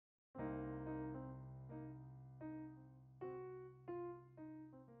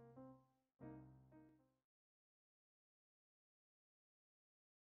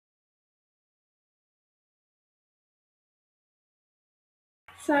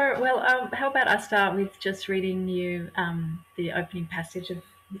How about I start with just reading you the opening passage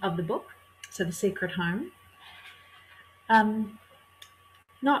of the book, so The Secret Home. Um,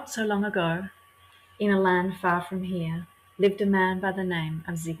 Not so long ago, in a land far from here, lived a man by the name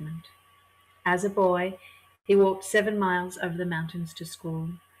of Zygmunt. As a boy, he walked 7 miles over the mountains to school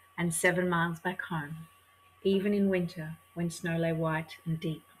and 7 miles back home, even in winter when snow lay white and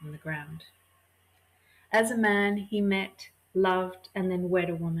deep on the ground. As a man, he met, loved, and then wed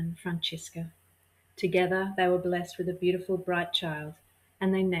a woman, Francesca. Together they were blessed with a beautiful, bright child,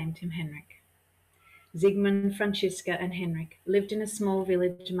 and they named him Henrik. Siegmund, Franziska, and Henrik lived in a small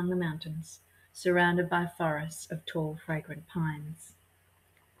village among the mountains, surrounded by forests of tall, fragrant pines.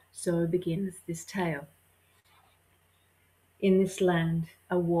 So begins this tale. In this land,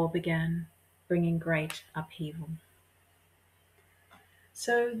 a war began, bringing great upheaval.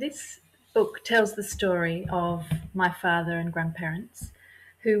 So this book tells the story of my father and grandparents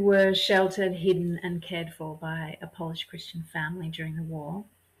who were sheltered, hidden, and cared for by a Polish Christian family during the war.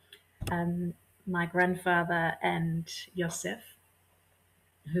 My grandfather and Josef,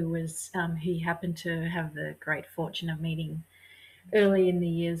 he happened to have the great fortune of meeting early in the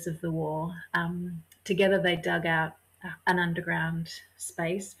years of the war. Together they dug out an underground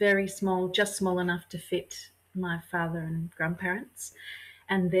space, very small, just small enough to fit my father and grandparents.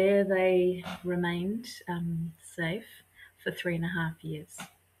 And there they remained safe for 3.5 years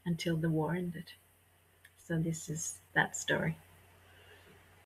until the war ended. So this is that story.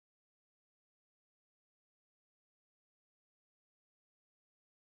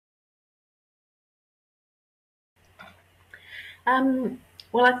 Um,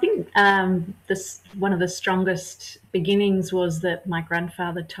 I think this one of the strongest beginnings was that my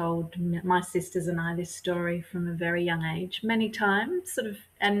grandfather told my sisters and I this story from a very young age, many times, sort of,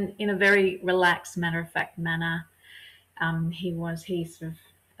 and in a very relaxed, matter-of-fact manner. He sort of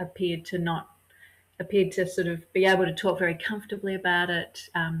appeared to not appeared to sort of be able to talk very comfortably about it,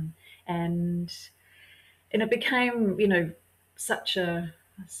 and it became, such a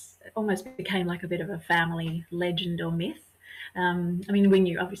almost became like a bit of a family legend or myth. I mean, we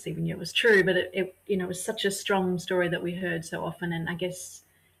knew it was true, but it was such a strong story that we heard so often, and I guess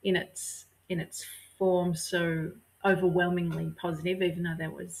in its form so overwhelmingly positive, even though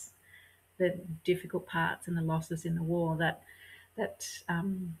there was the difficult parts and the losses in the war. I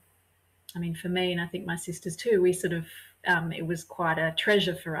mean, for me, and I think my sisters too, we sort of it was quite a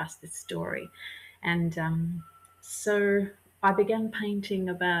treasure for us, this story, and so I began painting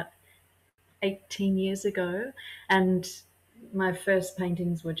about 18 years ago, and my first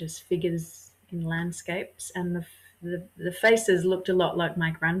paintings were just figures in landscapes, and the faces looked a lot like my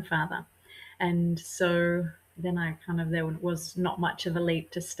grandfather. And so then there was not much of a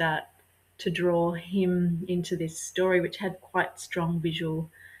leap to start to draw him into this story, which had quite strong visual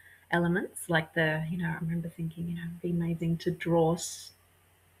elements. Like I remember thinking, it'd be amazing to draw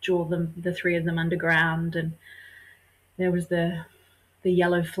them, the three of them underground, and there was the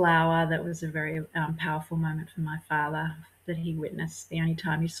yellow flower. That was a very powerful moment for my father that he witnessed, the only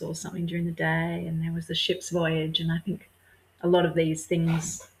time he saw something during the day. And there was the ship's voyage, and I think a lot of these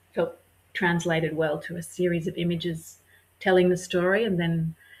things felt translated well to a series of images telling the story. And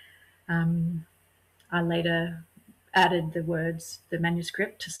then I later added the words, the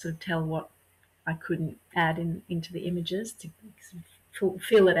manuscript, to sort of tell what I couldn't add into the images, to sort of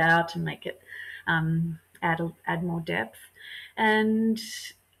fill it out and make it add more depth. And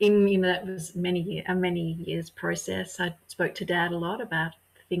that was a many years process. I spoke to Dad a lot about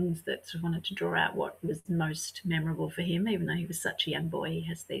things that sort of wanted to draw out what was most memorable for him, even though he was such a young boy. He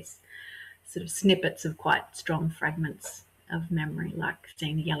has these sort of snippets of quite strong fragments of memory, like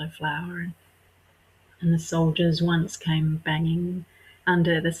seeing the yellow flower, and the soldiers once came banging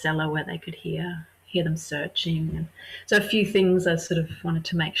under the cellar where they could hear them searching. And so a few things I sort of wanted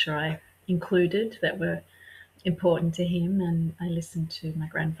to make sure I included that were important to him. And I listened to my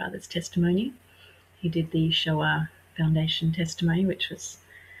grandfather's testimony. He did the Shoah Foundation testimony, which was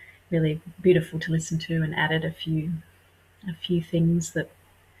really beautiful to listen to, and added a few things that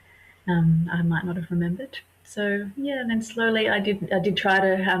I might not have remembered. So yeah, and then slowly I did try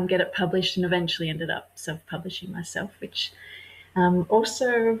to get it published, and eventually ended up self-publishing myself, which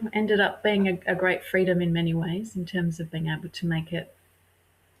also ended up being a great freedom in many ways, in terms of being able to make it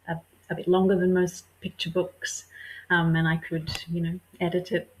a bit longer than most picture books, and I could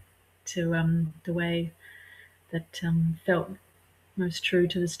edit it to the way that felt most true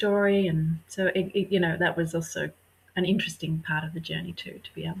to the story. And so that was also an interesting part of the journey too,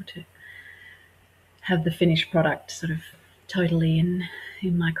 to be able to have the finished product sort of totally in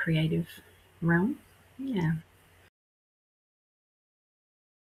my creative realm. Yeah.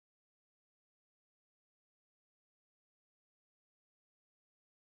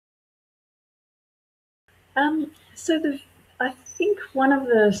 I think one of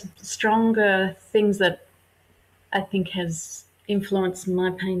the stronger things that I think has influenced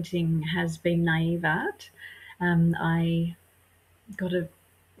my painting has been naive art. I got an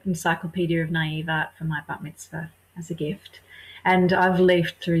encyclopedia of naive art for my bat mitzvah as a gift, and I've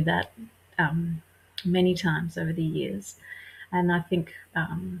leafed through that um, many times over the years. And I think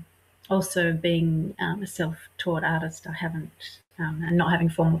also being a self-taught artist, I haven't, and not having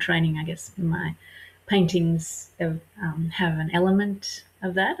formal training, I guess my paintings have an element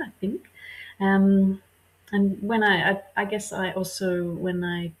of that, I think. Um, and when I guess I also, when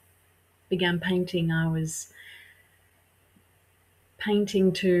I began painting, I was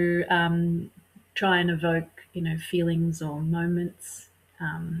painting to try and evoke, feelings or moments.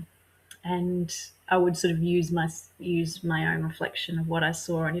 Um, and I would sort of use my own reflection of what I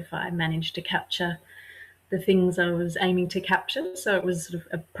saw, and if I managed to capture the things I was aiming to capture. So it was sort of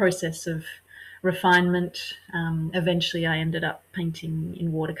a process of refinement. Eventually, I ended up painting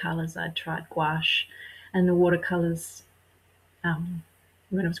in watercolors. I'd tried gouache, and the watercolors.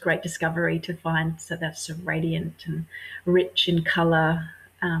 When it was a great discovery to find so that's so radiant and rich in color,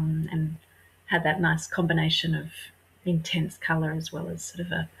 and had that nice combination of intense color as well as sort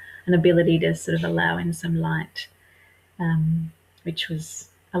of an ability to sort of allow in some light, which was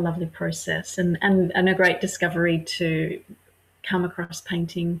a lovely process and a great discovery to come across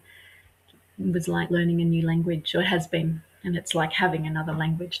painting. It was like learning a new language, or it has been, and it's like having another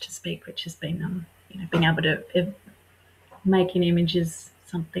language to speak, which has been, being able to make in images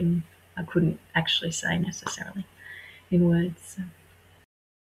something I couldn't actually say necessarily in words. So.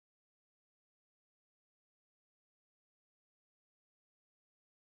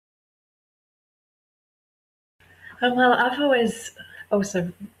 Well, I've always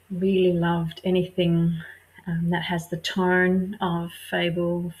also really loved anything that has the tone of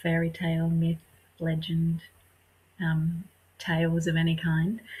fable, fairy tale, myth, legend, um, tales of any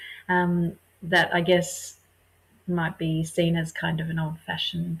kind. That I guess might be seen as kind of an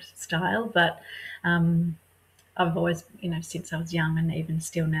old-fashioned style, but I've always, since I was young and even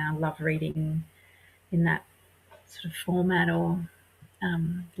still now, love reading in that sort of format or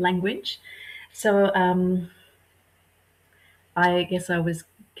language. So I guess I was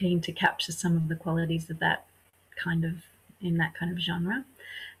keen to capture some of the qualities of that kind of in that kind of genre,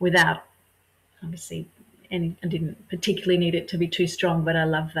 without obviously any. I didn't particularly need it to be too strong, but I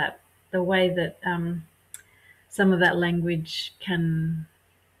love that the way that some of that language can.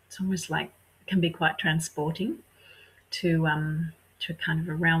 It's almost like can be quite transporting to kind of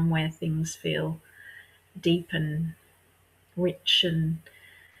a realm where things feel deep and rich and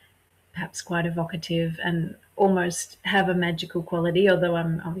perhaps quite evocative and almost have a magical quality, although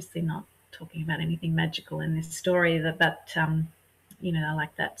I'm obviously not talking about anything magical in this story. I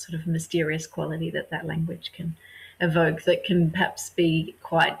like that sort of mysterious quality that language can evoke, that can perhaps be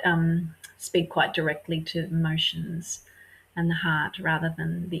quite speak quite directly to emotions and the heart rather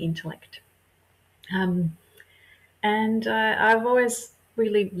than the intellect. Um, and I've always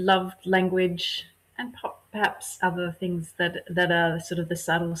really loved language and perhaps other things that are sort of the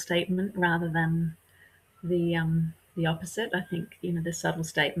subtle statement rather than the opposite. I think the subtle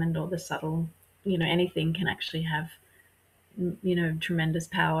statement or the subtle anything can actually have tremendous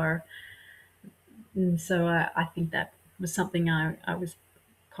power. And so I think that was something I was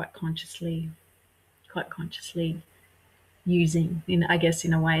quite consciously using in, I guess,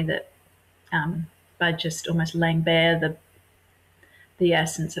 in a way that by just almost laying bare the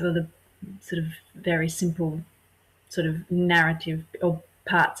essence of the sort of very simple sort of narrative or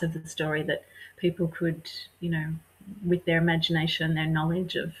parts of the story that people could, with their imagination, their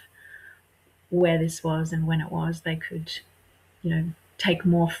knowledge of where this was and when it was, they could, take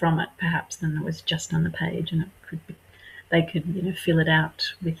more from it perhaps than was just on the page, and it could be, they could, fill it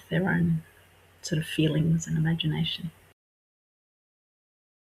out with their own sort of feelings and imagination.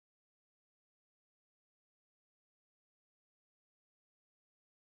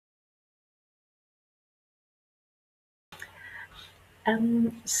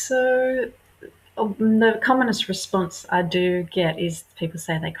 So the commonest response I do get is people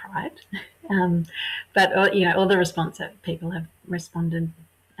say they cried, um, but all the response that people have responded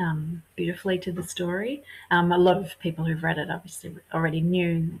beautifully to the story. A lot of people who've read it obviously already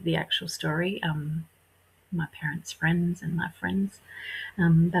knew the actual story. My parents' friends and my friends,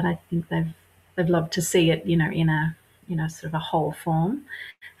 but I think they've loved to see it, in a sort of a whole form,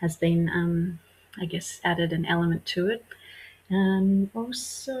 has been I guess added an element to it.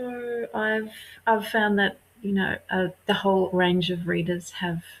 Also, I've found that the whole range of readers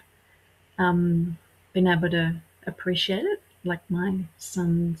have been able to appreciate it. like my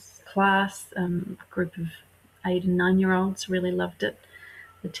son's class, a group of 8 and 9-year-olds really loved it.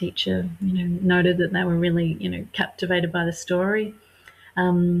 The teacher, noted that they were really, captivated by the story.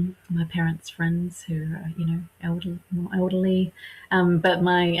 My parents' friends who are, more elderly. But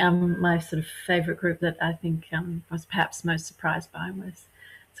my sort of favourite group that I think was perhaps most surprised by was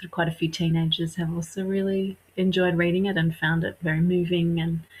sort of quite a few teenagers have also really enjoyed reading it and found it very moving.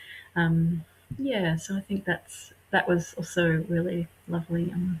 And yeah, so I think that was also really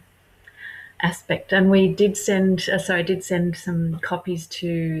lovely aspect. And we did send, I did send some copies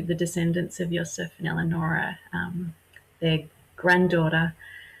to the descendants of Joseph and Eleonora, their granddaughter,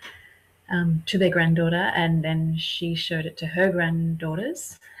 to their granddaughter, and then she showed it to her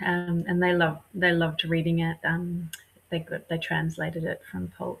granddaughters, and they loved reading it. They translated it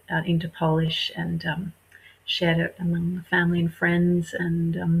from into Polish and shared it among the family and friends,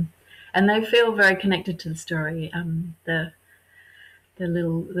 and they feel very connected to the story. The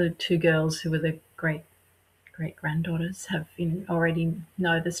two girls who were the great granddaughters have already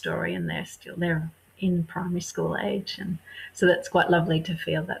know the story, and they're in primary school age, and so that's quite lovely to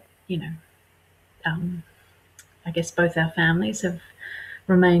feel that I guess both our families have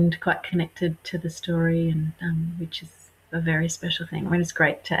remained quite connected to the story, and which is a very special thing. I mean, it's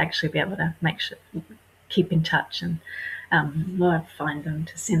great to actually be able to keep in touch, and find them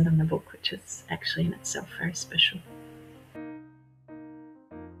to send them the book, which is actually in itself very special.